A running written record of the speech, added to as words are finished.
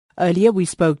Earlier, we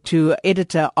spoke to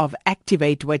editor of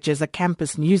Activate, which is a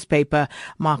campus newspaper,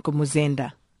 Marco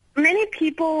Muzenda. Many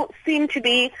people seem to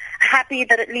be happy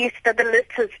that at least that the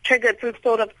list has triggered some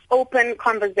sort of open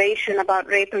conversation about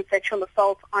rape and sexual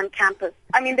assault on campus.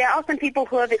 I mean, there are some people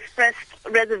who have expressed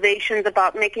reservations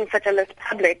about making such a list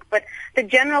public, but the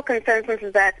general consensus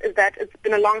is that it's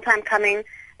been a long time coming,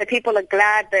 that people are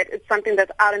glad that it's something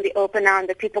that's out in the open now and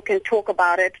that people can talk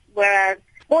about it, whereas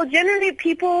generally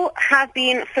people have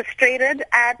been frustrated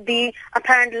at the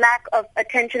apparent lack of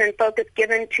attention and focus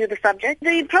given to the subject.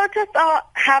 The protests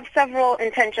have several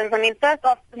intentions. I mean, first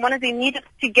off, one is they need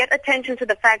to get attention to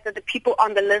the fact that the people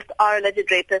on the list are alleged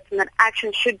rapists and that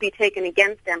action should be taken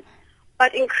against them.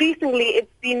 But increasingly,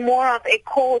 it's been more of a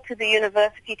call to the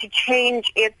university to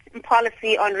change its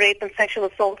policy on rape and sexual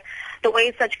assault, the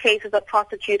way such cases are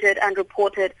prosecuted and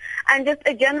reported, and just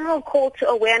a general call to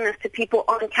awareness to people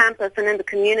on campus and in the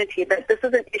community that this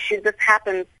is an issue, this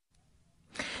happens.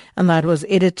 And that was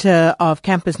editor of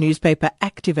campus newspaper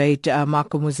Activate,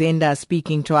 Marco Muzenda,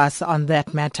 speaking to us on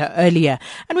that matter earlier.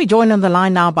 And we join on the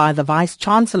line now by the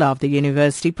Vice-Chancellor of the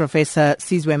University, Professor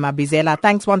Sizwe Mabizela.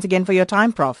 Thanks once again for your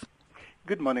time, Prof.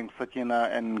 Good morning, Sakina,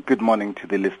 and good morning to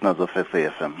the listeners of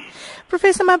SAFM.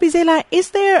 Professor Mabizela,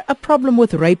 is there a problem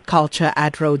with rape culture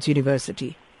at Rhodes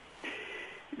University?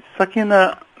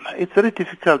 Sakina, it's very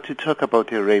difficult to talk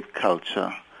about a rape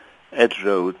culture at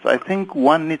Rhodes. I think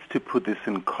one needs to put this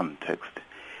in context.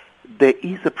 There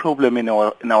is a problem in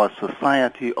our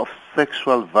society of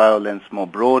sexual violence more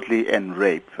broadly and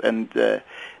rape, and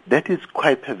that is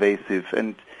quite pervasive.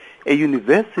 And a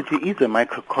university is a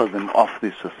microcosm of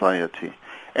this society.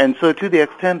 And so to the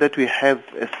extent that we have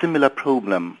a similar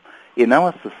problem in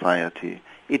our society,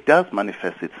 it does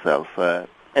manifest itself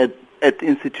at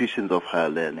institutions of higher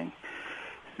learning.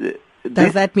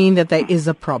 Does that mean that there is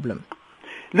a problem?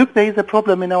 Look, there is a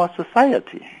problem in our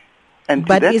society.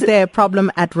 But is there a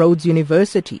problem at Rhodes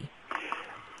University?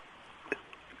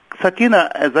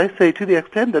 Sakina, as I say, to the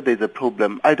extent that there's a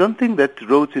problem, I don't think that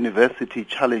Rhodes University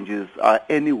challenges are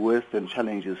any worse than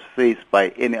challenges faced by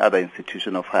any other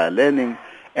institution of higher learning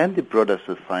and the broader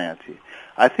society.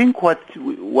 I think what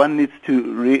one needs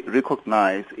to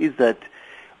recognize is that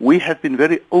we have been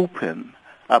very open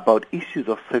about issues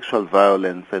of sexual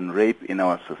violence and rape in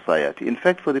our society. In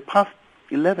fact, for the past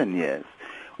 11 years,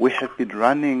 we have been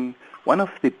running one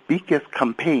of the biggest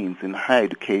campaigns in higher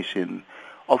education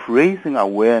of raising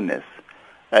awareness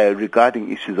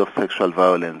regarding issues of sexual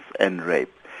violence and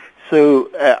rape. So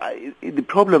the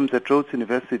problems at Rhodes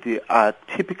University are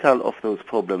typical of those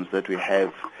problems that we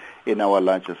have in our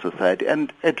larger society.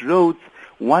 And at Rhodes,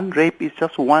 one rape is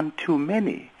just one too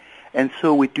many. And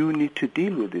so we do need to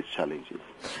deal with these challenges.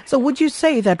 So would you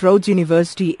say that Rhodes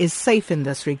University is safe in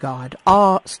this regard?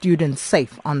 Are students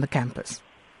safe on the campus?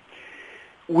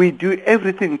 We do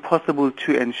everything possible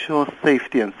to ensure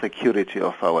safety and security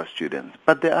of our students,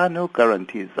 but there are no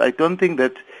guarantees. I don't think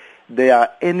that they are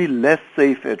any less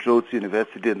safe at Rhodes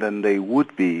University than they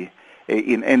would be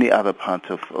in any other part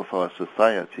of our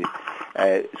society.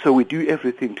 So we do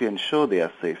everything to ensure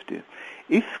their safety.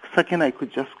 If, Sakina, I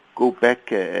could just go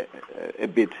back a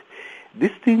bit.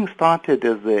 This thing started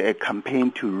as a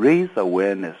campaign to raise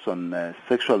awareness on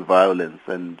sexual violence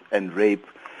and rape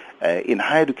in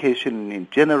higher education in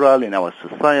general, in our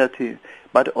society,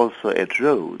 but also at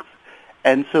Rhodes.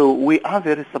 And so we are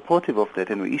very supportive of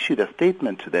that, and we issued a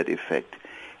statement to that effect.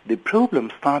 The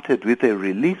problem started with a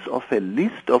release of a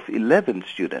list of 11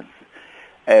 students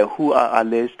who are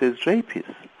alleged as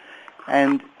rapists.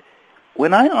 And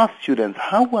when I asked students,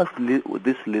 how was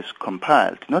this list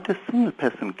compiled, not a single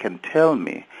person can tell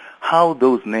me how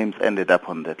those names ended up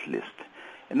on that list.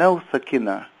 And now,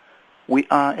 Sakina, we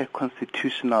are a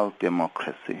constitutional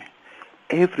democracy.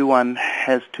 Everyone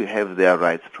has to have their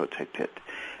rights protected.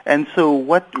 And so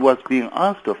what was being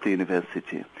asked of the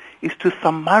university is to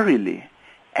summarily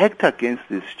act against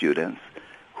these students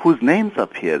whose names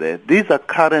appear there. These are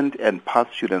current and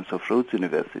past students of Rhodes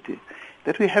University,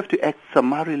 that we have to act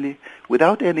summarily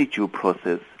without any due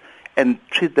process and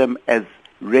treat them as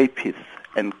rapists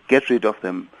and get rid of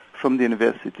them from the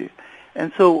university.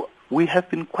 And so we have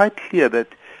been quite clear that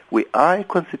we are a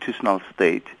constitutional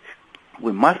state.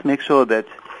 We must make sure that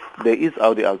there is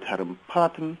audi alterum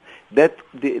partem, that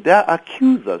their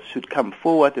accusers should come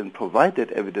forward and provide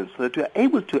that evidence so that we are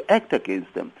able to act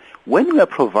against them. When we are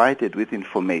provided with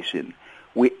information,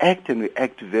 we act, and we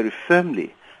act very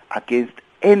firmly against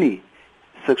any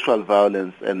sexual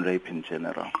violence and rape in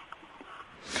general.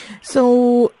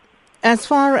 So, as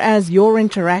far as your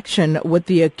interaction with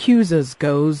the accusers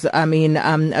goes, I mean,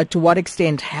 to what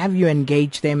extent have you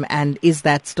engaged them, and is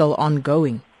that still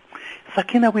ongoing?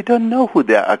 Sakina, we don't know who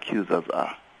their accusers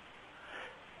are.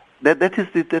 That is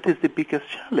the biggest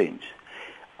challenge.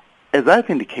 As I've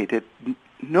indicated,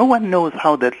 no one knows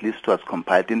how that list was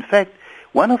compiled. In fact,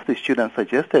 one of the students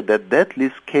suggested that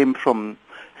list came from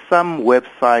some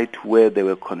website where there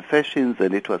were confessions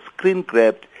and it was screen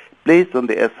grabbed, placed on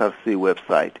the SRC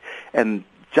website. And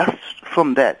just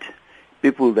from that,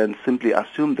 people then simply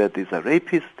assumed that there's a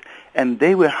rapist, and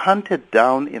they were hunted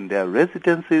down in their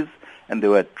residences, and they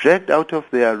were dragged out of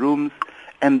their rooms,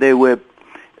 and they were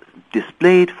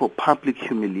displayed for public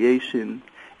humiliation,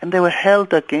 and they were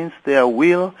held against their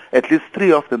will, at least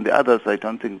 3 of them. The others, I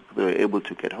don't think they were able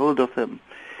to get hold of them.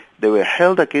 They were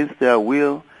held against their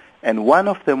will, and one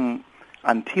of them,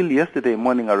 until yesterday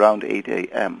morning around 8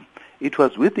 a.m., it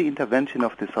was with the intervention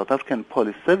of the South African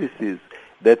Police Services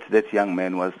that that young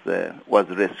man was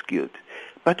rescued.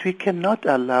 But we cannot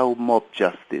allow mob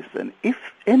justice, and if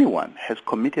anyone has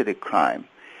committed a crime,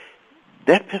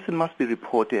 that person must be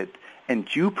reported and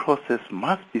due process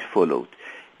must be followed.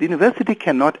 The university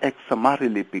cannot act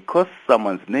summarily because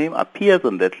someone's name appears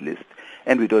on that list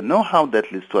and we don't know how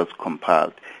that list was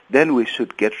compiled. Then we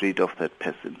should get rid of that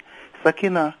person.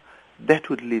 Sakina, that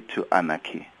would lead to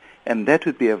anarchy, and that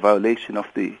would be a violation of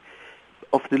the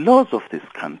laws of this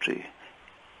country.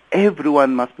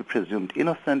 Everyone must be presumed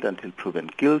innocent until proven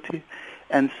guilty,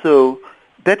 and so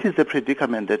that is the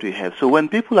predicament that we have. So when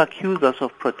people accuse us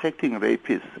of protecting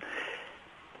rapists,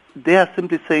 they are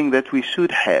simply saying that we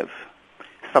should have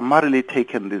summarily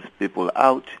taken these people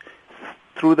out,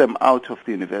 threw them out of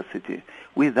the university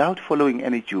without following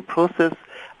any due process.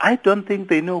 I don't think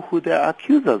they know who their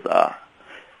accusers are,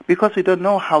 because we don't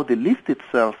know how the list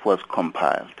itself was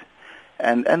compiled.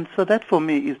 And so that for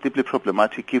me is deeply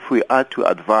problematic if we are to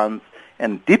advance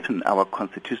and deepen our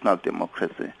constitutional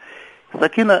democracy.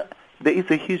 Sakina, there is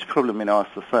a huge problem in our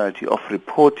society of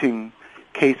reporting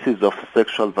cases of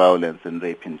sexual violence and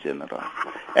rape in general.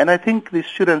 And I think the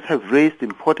students have raised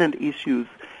important issues,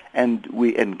 and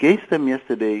we engaged them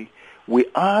yesterday. We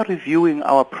are reviewing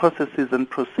our processes and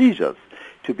procedures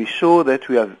to be sure that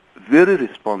we are very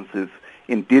responsive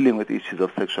in dealing with issues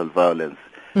of sexual violence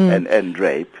and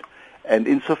rape. And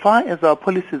insofar as our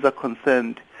policies are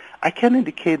concerned, I can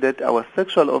indicate that our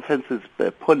sexual offences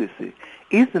policy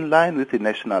is in line with the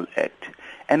National Act.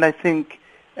 And I think,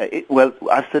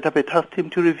 I've set up a task team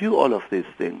to review all of these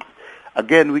things.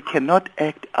 Again, we cannot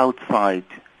act outside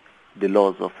the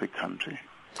laws of the country.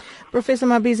 Professor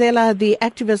Mabizela, the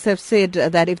activists have said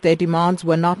that if their demands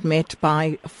were not met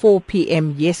by 4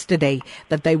 p.m. yesterday,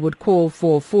 that they would call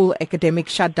for full academic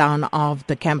shutdown of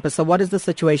the campus. So what is the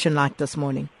situation like this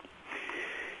morning?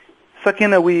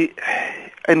 Sakina, we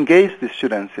engaged the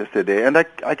students yesterday, and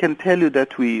I can tell you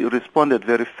that we responded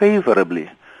very favorably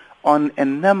on a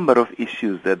number of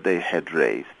issues that they had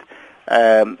raised.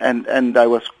 And I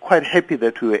was quite happy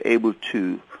that we were able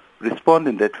to respond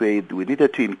in that way. We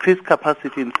needed to increase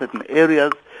capacity in certain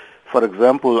areas. For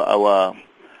example, our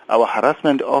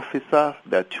harassment officer,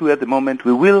 there are 2 at the moment,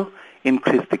 we will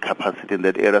increase the capacity in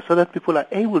that area so that people are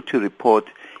able to report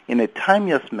in a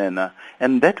timeous manner,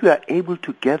 and that we are able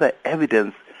to gather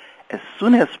evidence as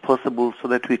soon as possible so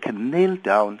that we can nail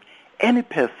down any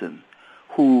person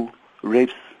who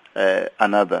rapes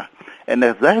another. And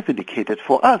as I have indicated,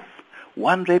 for us,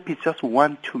 one rape is just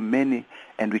one too many,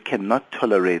 and we cannot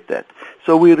tolerate that.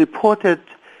 So we reported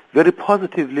very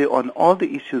positively on all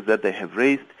the issues that they have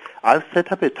raised. I've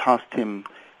set up a task team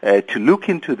to look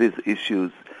into these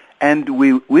issues, and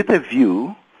with a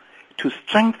view to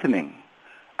strengthening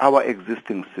our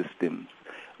existing systems.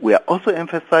 We are also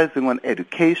emphasizing on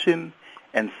education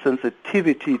and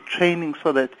sensitivity training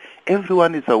so that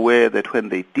everyone is aware that when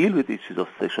they deal with issues of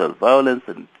sexual violence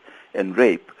and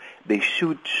rape, they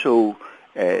should show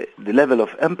the level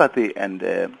of empathy and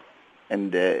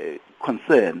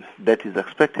concern that is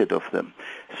expected of them.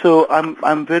 So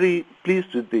I'm very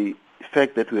pleased with the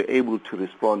fact that we were able to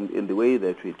respond in the way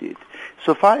that we did.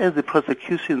 So far as the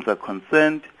prosecutions are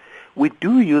concerned, we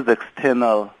do use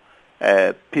external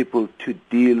people to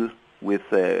deal with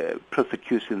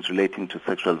prosecutions relating to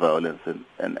sexual violence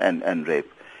and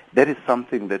rape. That is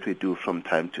something that we do from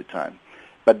time to time.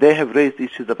 But they have raised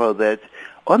issues about that.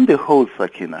 On the whole,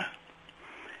 Sakina,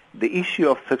 the issue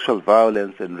of sexual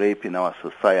violence and rape in our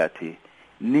society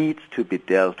needs to be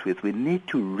dealt with. We need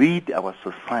to rid our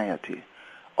society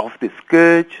of the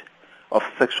scourge of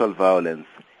sexual violence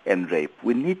and rape.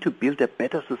 We need to build a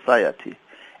better society,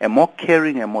 a more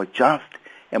caring, a more just,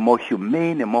 a more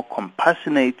humane, a more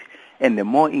compassionate, and a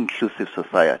more inclusive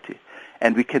society.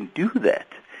 And we can do that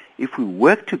if we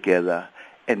work together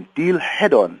and deal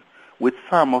head-on with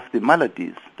some of the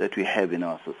maladies that we have in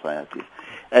our society.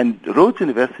 And Rhodes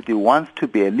University wants to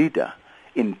be a leader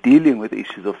in dealing with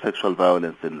issues of sexual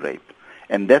violence and rape.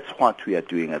 And that's what we are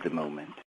doing at the moment.